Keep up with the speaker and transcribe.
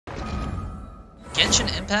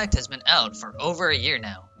Genshin Impact has been out for over a year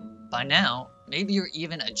now. By now, maybe you're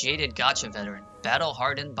even a jaded gacha veteran,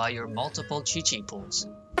 battle-hardened by your multiple Qiqi pools.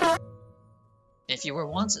 If you were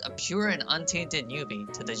once a pure and untainted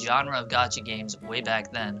newbie to the genre of gacha games way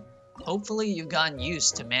back then, hopefully you've gotten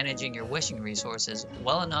used to managing your wishing resources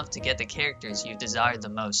well enough to get the characters you've desired the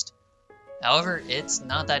most. However, it's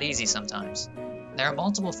not that easy sometimes. There are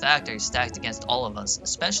multiple factors stacked against all of us,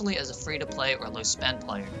 especially as a free-to-play or low-spend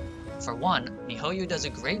player. For one, miHoYo does a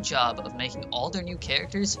great job of making all their new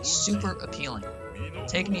characters super appealing.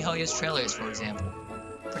 Take miHoYo's trailers for example.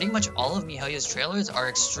 Pretty much all of miHoYo's trailers are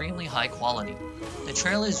extremely high quality. The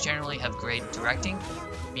trailers generally have great directing,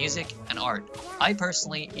 music, and art. I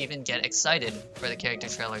personally even get excited for the character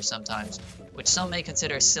trailers sometimes, which some may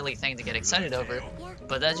consider a silly thing to get excited over,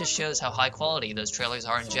 but that just shows how high quality those trailers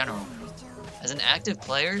are in general. As an active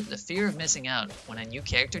player, the fear of missing out when a new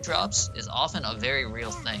character drops is often a very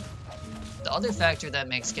real thing. The other factor that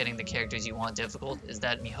makes getting the characters you want difficult is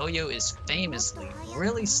that miHoYo is famously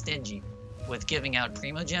really stingy with giving out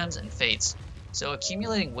primo gems and fates, so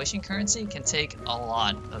accumulating wishing currency can take a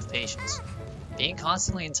lot of patience. Being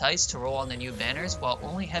constantly enticed to roll on the new banners while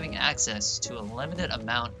only having access to a limited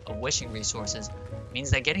amount of wishing resources means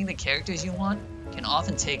that getting the characters you want can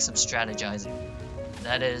often take some strategizing.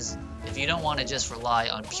 That is, if you don't want to just rely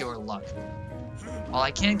on pure luck. While I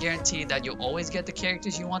can't guarantee that you'll always get the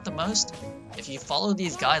characters you want the most, if you follow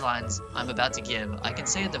these guidelines I'm about to give, I can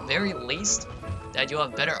say at the very least that you'll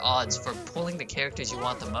have better odds for pulling the characters you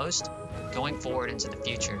want the most going forward into the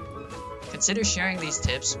future. Consider sharing these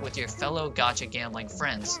tips with your fellow gacha gambling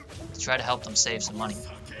friends to try to help them save some money.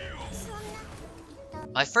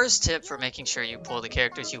 My first tip for making sure you pull the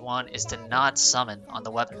characters you want is to not summon on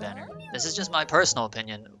the weapon banner. This is just my personal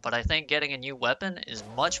opinion, but I think getting a new weapon is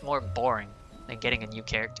much more boring than getting a new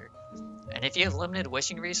character. And if you have limited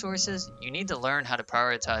wishing resources, you need to learn how to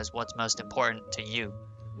prioritize what's most important to you.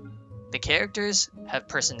 The characters have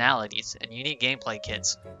personalities and unique gameplay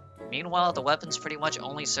kits. Meanwhile, the weapons pretty much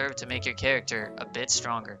only serve to make your character a bit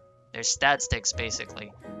stronger. They're stat sticks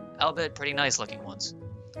basically, albeit pretty nice looking ones.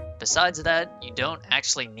 Besides that, you don't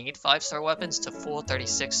actually need 5-star weapons to full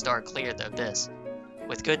 36-star clear the Abyss.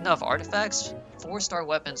 With good enough artifacts, 4-star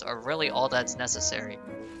weapons are really all that's necessary.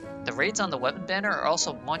 The rates on the weapon banner are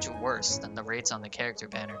also much worse than the rates on the character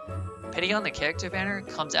banner. Pity on the character banner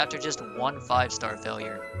comes after just one 5-star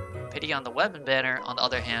failure. Pity on the weapon banner, on the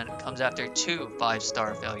other hand, comes after 2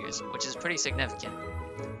 5-star failures, which is pretty significant.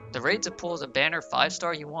 The rate to pull the banner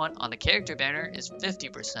 5-star you want on the character banner is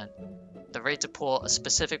 50%. The rate to pull a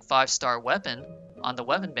specific 5-star weapon on the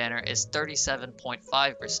weapon banner is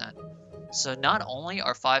 37.5%. So not only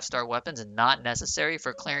are 5-star weapons not necessary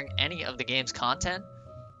for clearing any of the game's content,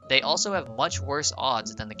 they also have much worse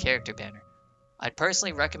odds than the character banner. I'd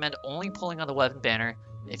personally recommend only pulling on the weapon banner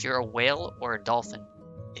if you're a whale or a dolphin.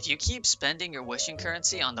 If you keep spending your wishing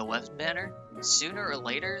currency on the weapon banner, sooner or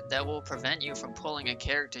later that will prevent you from pulling a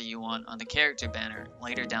character you want on the character banner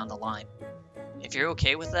later down the line. If you're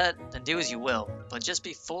okay with that, then do as you will, but just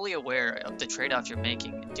be fully aware of the trade-off you're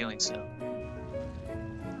making in doing so.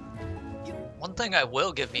 One thing I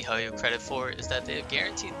will give miHoYo credit for is that they have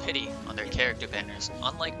guaranteed pity on their character banners,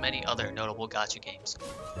 unlike many other notable gacha games.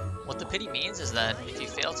 What the pity means is that if you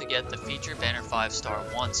fail to get the feature banner 5-star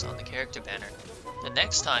once on the character banner, the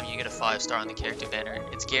next time you get a 5-star on the character banner,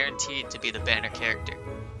 it's guaranteed to be the banner character.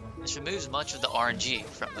 This removes much of the RNG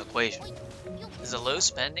from the equation. As a low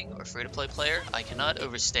spending or free-to-play player, I cannot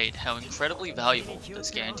overstate how incredibly valuable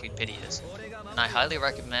this guaranteed pity is, and I highly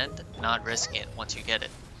recommend not risking it once you get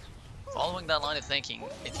it. Following that line of thinking,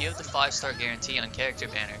 if you have the 5-star guarantee on character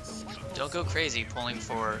banner, don't go crazy pulling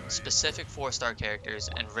for specific 4-star characters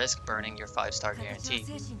and risk burning your 5-star guarantee.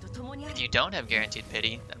 If you don't have guaranteed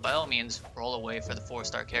pity, then by all means roll away for the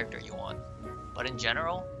 4-star character you want. But in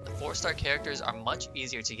general, the 4-star characters are much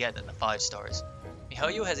easier to get than the 5-stars.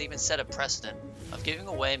 miHoYo has even set a precedent of giving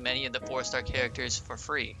away many of the 4-star characters for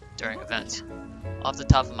free during events. Off the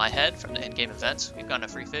top of my head, from the in-game events, we've gotten a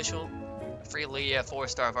free Fischl, a free Leah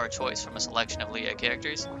 4-star of our choice from a selection of Leah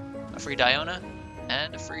characters, a free Diona,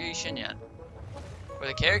 and a free Xinyan. For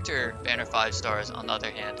the character banner 5-stars, on the other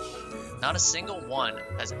hand, not a single one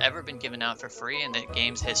has ever been given out for free in the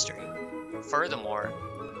game's history. Furthermore,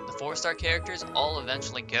 the 4-star characters all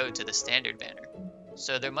eventually go to the standard banner,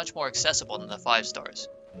 so they're much more accessible than the 5-stars.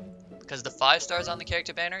 Because the 5-stars on the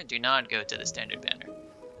character banner do not go to the standard banner,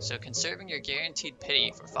 so conserving your guaranteed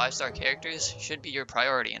pity for 5-star characters should be your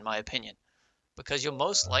priority in my opinion, because you'll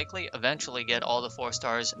most likely eventually get all the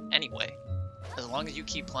 4-stars anyway, as long as you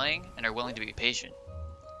keep playing and are willing to be patient.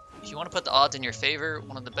 If you want to put the odds in your favor,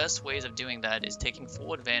 one of the best ways of doing that is taking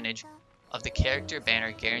full advantage of the character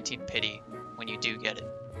banner guaranteed pity when you do get it.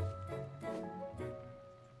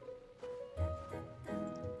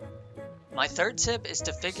 My third tip is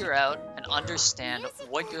to figure out and understand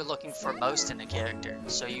what you're looking for most in a character,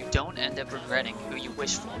 so you don't end up regretting who you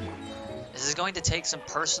wish for. This is going to take some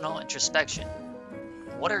personal introspection.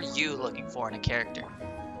 What are you looking for in a character?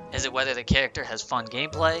 Is it whether the character has fun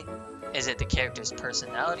gameplay? Is it the character's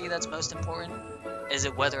personality that's most important? Is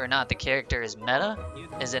it whether or not the character is meta?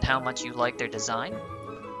 Is it how much you like their design?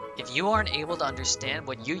 If you aren't able to understand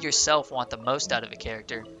what you yourself want the most out of a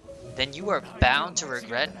character, then you are bound to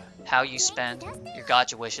regret how you spend your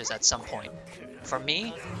gacha wishes at some point. For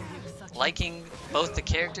me, liking both the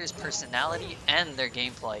character's personality and their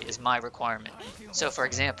gameplay is my requirement. So for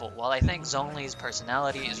example, while I think Zhongli's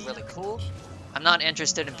personality is really cool, I'm not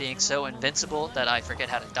interested in being so invincible that I forget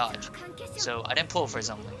how to dodge. So I didn't pull for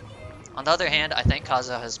Zhongli. On the other hand, I think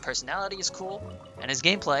Kazuha's personality is cool, and his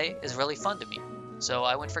gameplay is really fun to me. So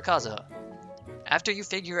I went for Kazuha. After you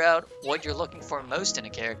figure out what you're looking for most in a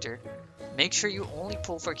character, make sure you only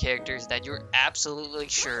pull for characters that you're absolutely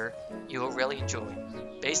sure you will really enjoy,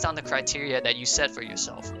 based on the criteria that you set for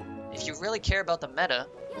yourself. If you really care about the meta,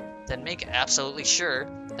 then make absolutely sure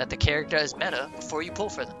that the character is meta before you pull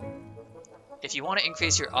for them. If you want to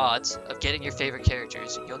increase your odds of getting your favorite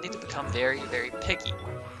characters, you'll need to become very, very picky,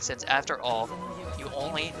 since after all, you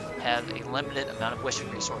only have a limited amount of wishing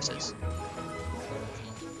resources.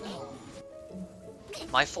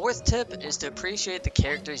 My fourth tip is to appreciate the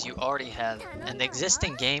characters you already have and the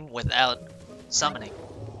existing game without summoning.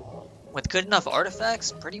 With good enough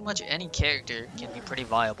artifacts, pretty much any character can be pretty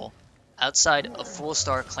viable, outside of full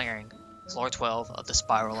star clearing floor 12 of the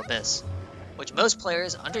Spiral Abyss, which most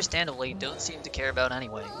players understandably don't seem to care about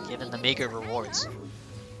anyway, given the meager rewards.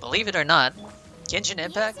 Believe it or not, Genshin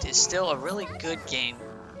Impact is still a really good game,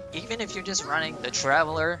 even if you're just running the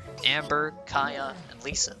Traveler, Amber, Kaya, and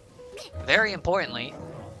Lisa. Very importantly,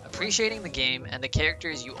 appreciating the game and the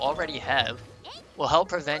characters you already have will help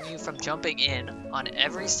prevent you from jumping in on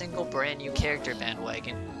every single brand new character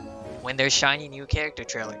bandwagon when their shiny new character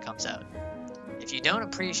trailer comes out. If you don't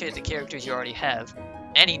appreciate the characters you already have,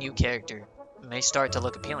 any new character may start to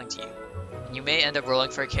look appealing to you, and you may end up rolling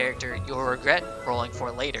for a character you'll regret rolling for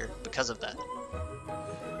later because of that.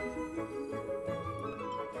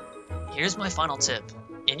 Here's my final tip.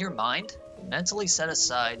 In your mind, mentally set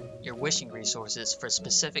aside your wishing resources for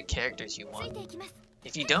specific characters you want.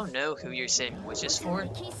 If you don't know who you're saving wishes for,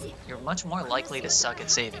 you're much more likely to suck at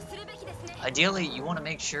saving. Ideally, you want to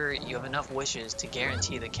make sure you have enough wishes to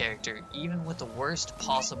guarantee the character, even with the worst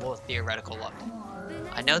possible theoretical luck.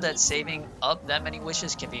 I know that saving up that many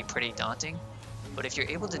wishes can be pretty daunting, but if you're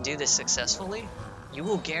able to do this successfully, you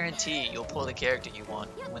will guarantee you'll pull the character you want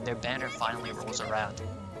when their banner finally rolls around.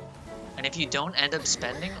 And if you don't end up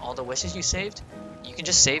spending all the wishes you saved, you can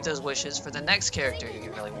just save those wishes for the next character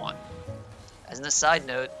you really want. As an aside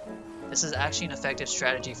note, this is actually an effective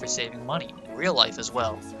strategy for saving money in real life as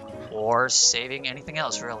well, or saving anything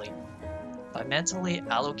else really. By mentally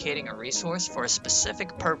allocating a resource for a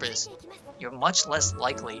specific purpose, you're much less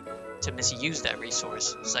likely to misuse that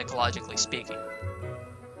resource, psychologically speaking.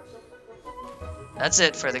 That's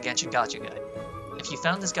it for the Genshin Gacha guide. If you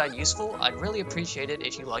found this guide useful, I'd really appreciate it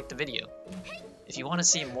if you liked the video. If you want to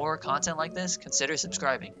see more content like this, consider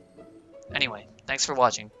subscribing. Anyway, thanks for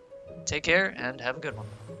watching. Take care and have a good one.